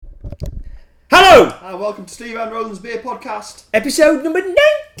Hello! And welcome to Steve and Roland's Beer Podcast. Episode number 19!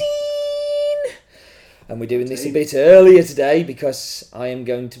 And we're doing this a bit earlier today because I am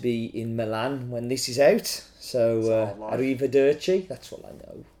going to be in Milan when this is out. So, arrivederci. That's what I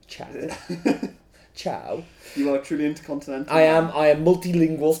know. Ciao. Ciao. You are truly intercontinental. I am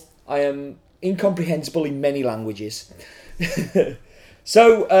multilingual. I am incomprehensible in many languages.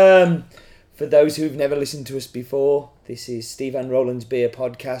 So, for those who've never listened to us before, this is Steve and Roland's Beer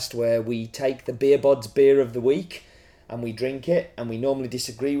Podcast, where we take the Beer Bod's beer of the week and we drink it, and we normally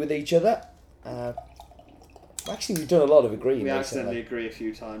disagree with each other. Actually, we've done a lot of agreeing. We recently. accidentally agree a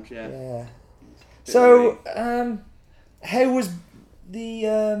few times, yeah. So, how was the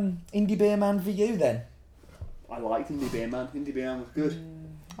Indie Beer Man for you then? I liked Indie Beer Man. Indie Beer Man was good.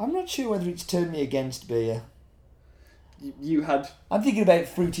 I'm not sure whether it's turned me against beer. You had... I'm thinking about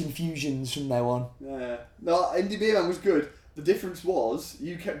fruit infusions from now on. No, Indie Beer Man was good. The difference was,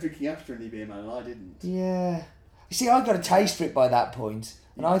 you kept drinking after Indie Beer Man and I didn't. Yeah. You see, I got a taste for it by that point,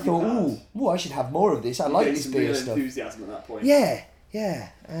 and I thought, ooh, I should have more of this. I like this beer stuff. Enthusiasm at that point. Yeah.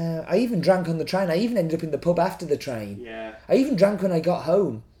 I even drank on the train. I even ended up in the pub after the train. Yeah. I even drank when I got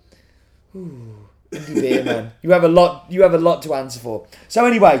home. Ooh, Indie Beer Man. You have a lot to answer for. So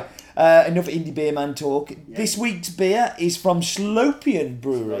anyway, enough Indie Beer Man talk. Yeah. This week's beer is from Slopian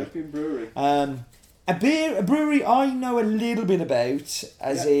Brewery. Slopian Brewery. A brewery I know a little bit about,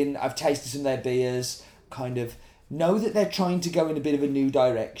 as in I've tasted some of their beers, kind of know that they're trying to go in a bit of a new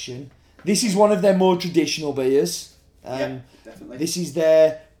direction. This is one of their more traditional beers. Definitely. This is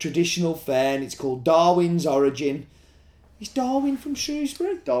their traditional fare, and it's called Darwin's Origin. Is Darwin from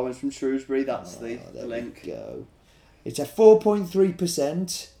Shrewsbury? Darwin's from Shrewsbury, that's the link. There we go. It's a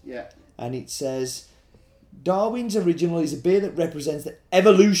 4.3%. Yeah. And it says, Darwin's Original is a beer that represents the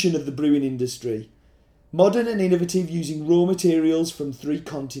evolution of the brewing industry. Modern and innovative, using raw materials from 3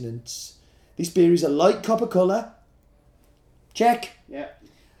 continents. This beer is a light copper colour. Check. Yeah.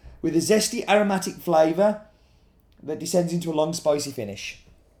 With a zesty aromatic flavour that descends into a long spicy finish.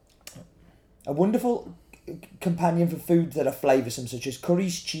 A wonderful companion for foods that are flavoursome, such as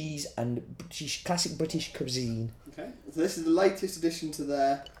curries, cheese, and classic British cuisine. Okay, so this is the latest addition to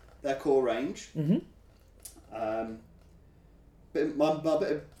their core range. Mm-hmm.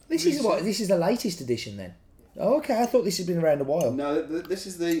 This is the latest edition then. Oh, okay. I thought this had been around a while. No, this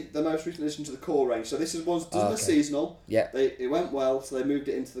is the most recent addition to the core range. So this was a seasonal. Yeah. It went well, so they moved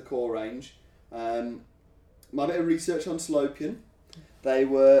it into the core range. My bit of research on Slopian. They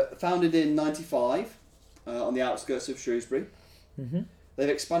were founded in 95 on the outskirts of Shrewsbury. Mm-hmm. They've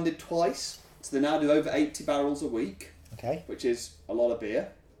expanded twice, so they now do over 80 barrels a week. Okay. Which is a lot of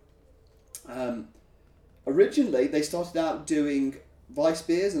beer. Originally, they started out doing Weiss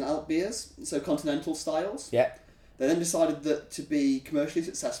beers and Alt beers, so continental styles. Yeah. They then decided that to be commercially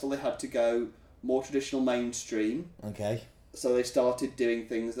successful, they had to go more traditional mainstream. Okay. So they started doing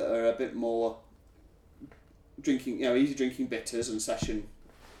things that are a bit more drinking, easy drinking bitters and session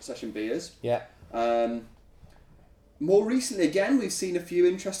beers. Yeah. More recently, again, we've seen a few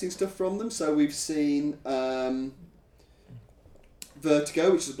interesting stuff from them. So we've seen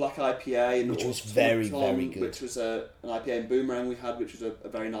Vertigo, which is a black IPA, and which was very good. Which was an IPA, and Boomerang we had, which was a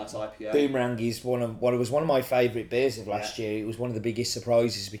very nice IPA. Boomerang is one of my favourite beers of last year. It was one of the biggest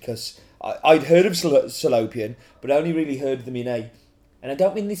surprises because I'd heard of Slopian, but only really heard them in and I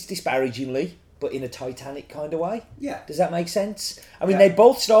don't mean this disparagingly, but in a Titanic kind of way. Yeah. Does that make sense? I mean, they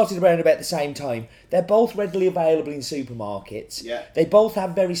both started around about the same time. They're both readily available in supermarkets. Yeah. They both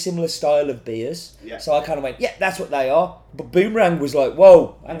have very similar style of beers. Yeah. So I kind of went, yeah, that's what they are. But Boomerang was like,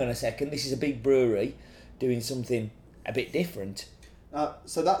 whoa, hang on a second, this is a big brewery doing something a bit different.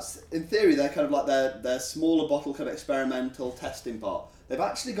 So that's, in theory, they're kind of like their smaller bottle kind of experimental testing part. They've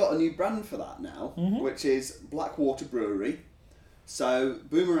actually got a new brand for that now, which is Blackwater Brewery. So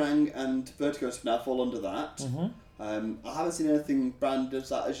Boomerang and Vertigo now fall under that. Mm-hmm. I haven't seen anything branded as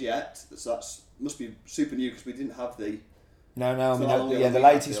that as yet. So that must be super new because we didn't have the... No. The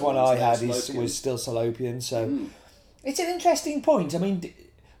latest one I had was still Slopian. So it's an interesting point. I mean, do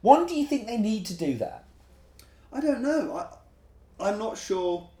you think they need to do that? I don't know. I'm not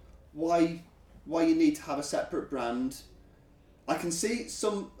sure why you need to have a separate brand. I can see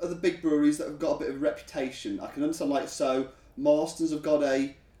some of the big breweries that have got a bit of a reputation. I can understand Marston's have got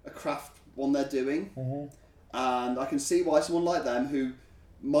a craft one they're doing, and I can see why someone like them who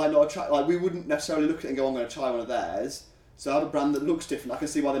might not attract, we wouldn't necessarily look at it and go, I'm going to try one of theirs. So I have a brand that looks different. I can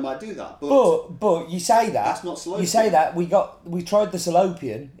see why they might do that. But you say that. That's not Slopian. You say that we tried the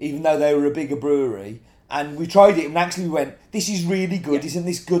Slopian, even though they were a bigger brewery, and we tried it and actually we went, this is really good. Yeah. Isn't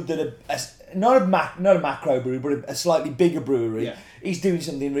this good that not a macro brewery, but a slightly bigger brewery, Yeah. is doing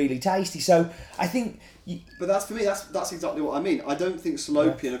something really tasty. So I think. But that's for me. That's exactly what I mean. I don't think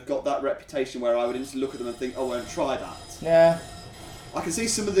Salopian have got that reputation where I would instantly look at them and think, "Oh, I won't try that." Yeah. I can see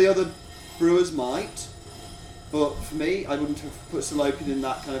some of the other brewers might, but for me, I wouldn't have put Salopian in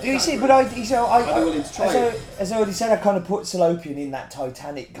that kind of. You see, category. but I'd be willing to try it. as I already said, I kind of put Salopian in that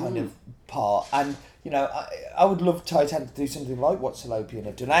Titanic kind of part, and I would love Titanic to do something like what Salopian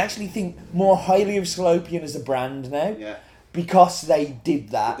have done. I actually think more highly of Salopian as a brand now. Yeah. Because they did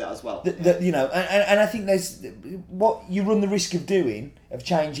that, as well. And I think there's what you run the risk of doing of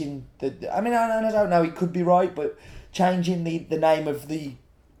changing the. I mean, I don't know. It could be right, but changing the name of the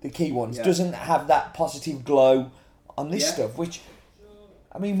key ones doesn't have that positive glow on this stuff. Which,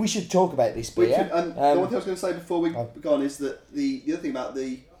 I mean, we should talk about this beer. The one thing I was going to say before we go on is that the other thing about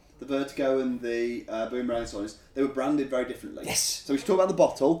the Vertigo and the Boomerang is they were branded very differently. Yes. So we should talk about the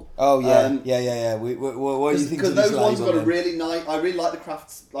bottle. Oh yeah, yeah. What do you think? Because those ones have got a really nice. I really like the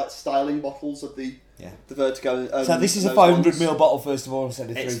craft styling bottles of the Vertigo. So this is a 500ml bottle first of all instead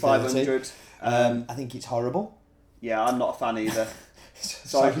of 330. It's 500. I think it's horrible. Yeah, I'm not a fan either.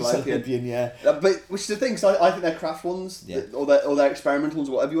 Sorry, Salopian, yeah. But which is the thing, so I think they're craft ones, or their experimental ones,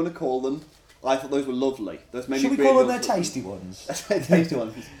 whatever you want to call them. I thought those were lovely. Those made Should we really call them their lovely. tasty ones? Tasty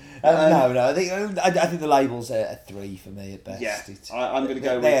ones. No. I think the label's a 3 for me at best. Yeah, I'm going to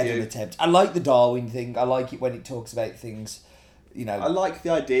go they with had you. an attempt. I like the Darwin thing. I like it when it talks about things. I like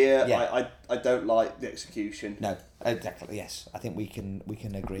the idea. Yeah. I don't like the execution. No, exactly. Yes, I think we can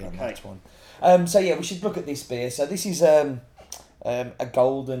agree on that one. So yeah, we should look at this beer. So this is a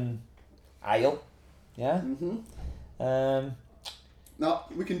golden ale. Yeah. Mm-hmm. Now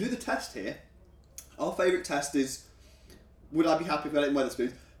we can do the test here. Our favourite test is: would I be happy if I ate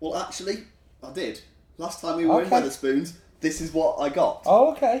Wetherspoons? Well, actually, I did. Last time we were in Wetherspoons, this is what I got.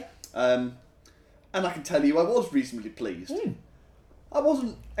 Oh, okay. And I can tell you, I was reasonably pleased. I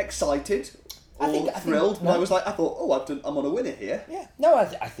wasn't excited or thrilled, but I thought, I'm on a winner here. Yeah. No, I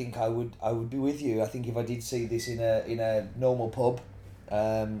think I would be with you. I think if I did see this in a normal pub,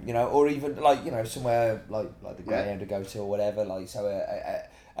 or even somewhere like the Greyhound to go to or whatever,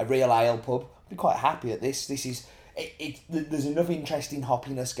 a real ale pub, I'd be quite happy at this. This is there's enough interesting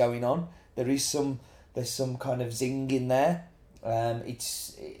hoppiness going on. There's some kind of zing in there.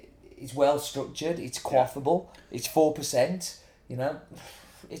 It's well structured. It's quaffable. It's 4%.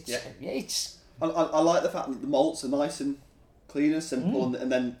 It's. I like the fact that the malts are nice and clean and simple, and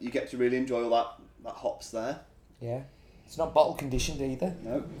then you get to really enjoy all that hops there. Yeah, it's not bottle conditioned either.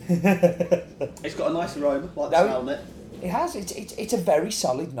 No, it's got a nice aroma, like the smell on it. It has. It's a very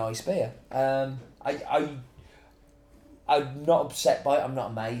solid, nice beer. I'm not upset by it. I'm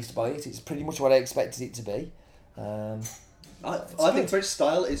not amazed by it. It's pretty much what I expected it to be. I think for its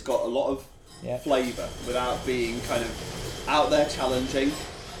style, it's got a lot of flavour without being kind of out there challenging.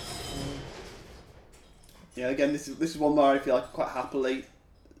 Yeah, again, this is one where I feel like I quite happily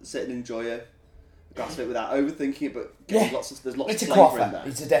sit and enjoy a glass of it without overthinking it, but there's lots of flavour in there.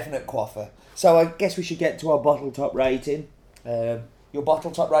 It's a definite quaffer. So I guess we should get to our bottle top rating. Your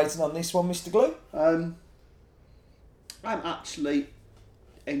bottle top rating on this one, Mr. Glue? I'm actually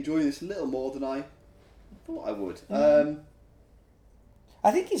enjoying this a little more than I thought I would.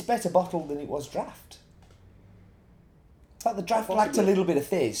 I think it's better bottled than it was draft. In fact, the draft lacked a little bit of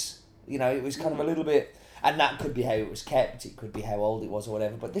fizz. It was kind of a little bit, and that could be how it was kept. It could be how old it was or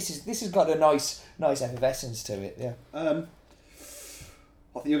whatever. But this has got a nice effervescence to it. Yeah.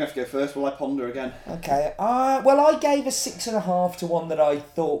 I think you're going to have to go first while I ponder again. Okay. Well, I gave a 6.5 to one that I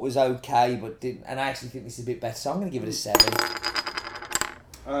thought was okay, but didn't, and I actually think this is a bit better. So I'm going to give it a 7.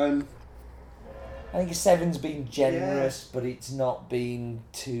 I think a 7's been generous, but it's not been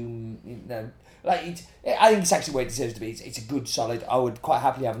too, I think it's actually where it deserves to be. It's a good solid. I would quite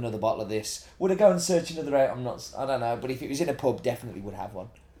happily have another bottle of this. Would I go and search another out? I don't know. But if it was in a pub, definitely would have one.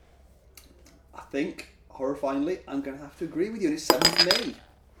 I think, horrifyingly, I'm going to have to agree with you, and it's 7 for me.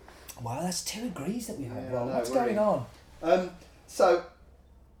 Wow, that's 2 agrees that we have. What's going on? So,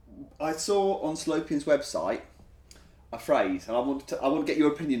 I saw on Salopian's website a phrase, and I want to get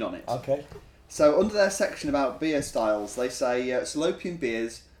your opinion on it. Okay. So, under their section about beer styles, they say Salopian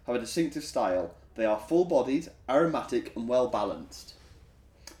beers have a distinctive style. They are full-bodied, aromatic, and well-balanced.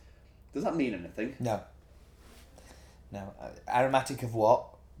 Does that mean anything? No. Aromatic of what?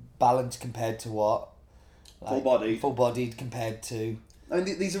 Balanced compared to what? Full-bodied. Full-bodied compared to... I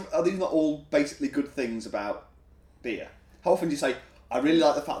mean, these are these not all basically good things about beer? How often do you say, I really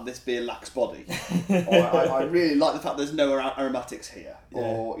like the fact that this beer lacks body? Or I really like the fact there's no aromatics here. Yeah.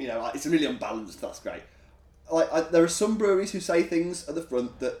 Or, it's really unbalanced, that's great. There are some breweries who say things at the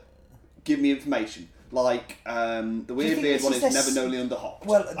front that give me information. Like the Weird think Beard this one is is their never known under hopped.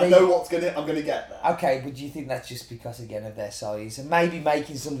 Well, I know I'm gonna get there. Okay, but do you think that's just because again of their size and maybe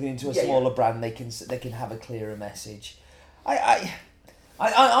making something into a smaller brand they can have a clearer message?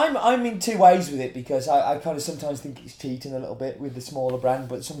 I'm in two ways with it because I kind of sometimes think it's cheating a little bit with the smaller brand,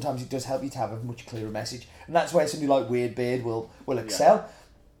 but sometimes it does help you to have a much clearer message, and that's where somebody like Weird Beard will excel.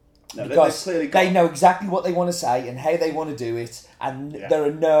 No, because they've they know exactly what they want to say and how they want to do it, and there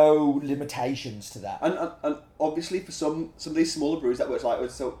are no limitations to that. And obviously for some of these smaller breweries that works like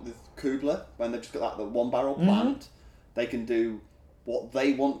with Kubler, when they've just got the 1 barrel plant, they can do what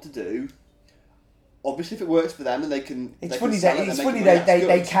they want to do. Obviously, if it works for them, and they can. It's they funny can sell that it, it's make funny money,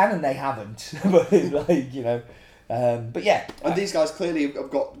 they can and they haven't, but like but yeah. And these guys clearly have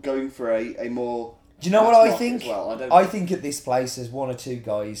got going for a more. Do you know what I mass think? market as well. I think at this place there's one or two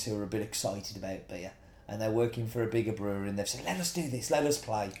guys who are a bit excited about beer, and they're working for a bigger brewery, and they've said, "Let us do this, let us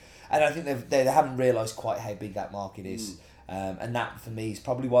play." And I think they haven't realised quite how big that market is, and that for me is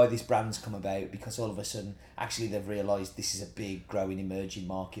probably why this brand's come about, because all of a sudden, actually, they've realised this is a big, growing, emerging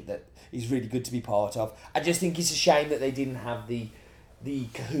market that is really good to be part of. I just think it's a shame that they didn't have the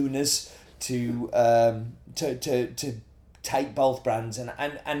kahunas to take both brands and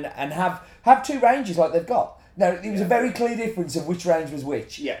have two ranges like they've got. Now, it was a very clear difference of which range was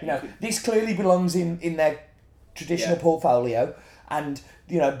which. Yeah. This clearly belongs in their traditional portfolio, and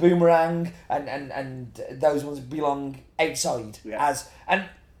Boomerang and those ones belong outside and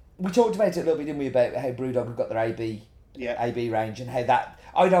we talked about it a little bit, didn't we, about how Brewdog have got their AB range and how that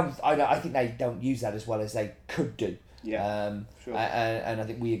I think they don't use that as well as they could do. Sure. And I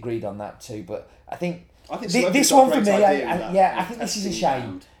think we agreed on that too. But I think Slurpee's this got one a for me, great idea with that. I think this is a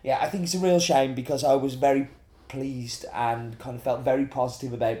shame. Yeah, I think it's a real shame because I was very pleased and kind of felt very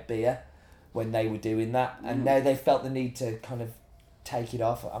positive about beer when they were doing that, and now they felt the need to kind of take it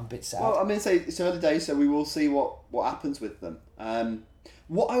off. I'm a bit sad. Well, I mean, it's early days, so we will see what happens with them.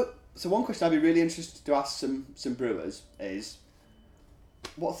 So one question I'd be really interested to ask some brewers is,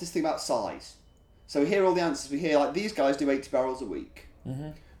 what's this thing about size? So we hear all the answers. We hear like these guys do 80 barrels a week.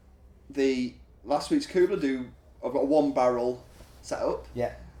 Mm-hmm. The last week's Kubler I've got a 1 barrel set up.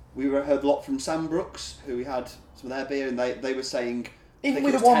 Yeah. We heard a lot from Sam Brooks, who we had some of their beer, and they were saying even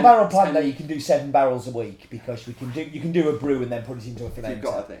with a 1 barrel plant, though, you can do 7 barrels a week because you can do a brew and then put it into a fermenter. You've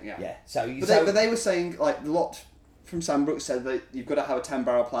got a thing, yeah. Yeah. But they were saying like a lot from Sam Brooks said that you've got to have a 10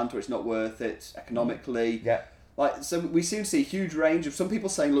 barrel plant or it's not worth it economically. Yeah. Like, so we seem to see a huge range of some people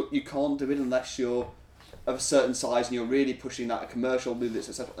saying, look, you can't do it unless you're of a certain size and you're really pushing that a commercial move,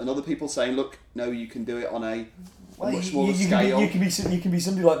 etc. And other people saying, look, no, you can do it on a much smaller scale. You can be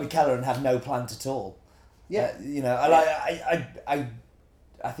somebody like McKellar and have no plant at all. Yeah.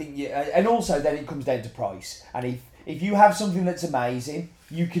 I think and also then it comes down to price. And if you have something that's amazing,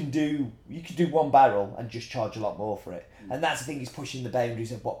 you can do 1 barrel and just charge a lot more for it. And that's the thing, is pushing the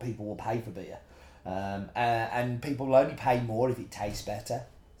boundaries of what people will pay for beer. And people will only pay more if it tastes better.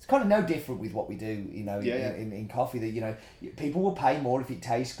 It's kind of no different with what we do, in coffee. That people will pay more if it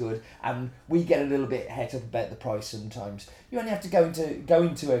tastes good, and we get a little bit het up about the price sometimes. You only have to go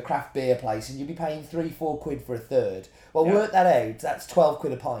into a craft beer place, and you'll be paying 3-4 quid for a third. Well, work that out. That's 12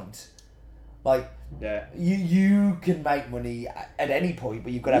 quid a pint. Like, you can make money at any point,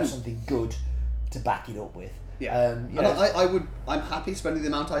 but you've got to have something good to back it up with. Yeah, I'm happy spending the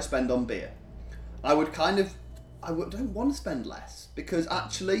amount I spend on beer. I don't want to spend less because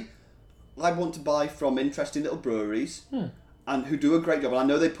actually I want to buy from interesting little breweries and who do a great job. And I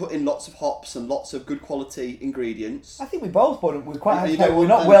know they put in lots of hops and lots of good quality ingredients. I think we both bought it. We're quite happy. We're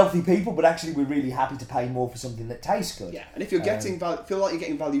not wealthy people, but actually we're really happy to pay more for something that tastes good. Yeah, and if you're feel like you're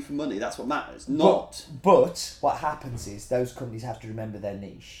getting value for money, that's what matters. But what happens is those companies have to remember their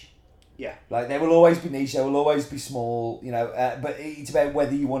niche. Yeah. Like, they will always be niche, they will always be small, but it's about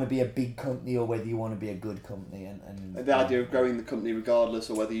whether you want to be a big company or whether you want to be a good company. And the idea of growing the company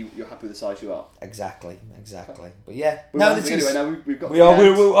regardless, or whether you're happy with the size you are. Exactly. But yeah. Anyway, now we've got...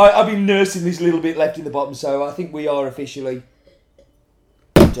 I've been nursing this little bit left in the bottom, so I think we are officially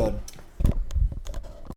done.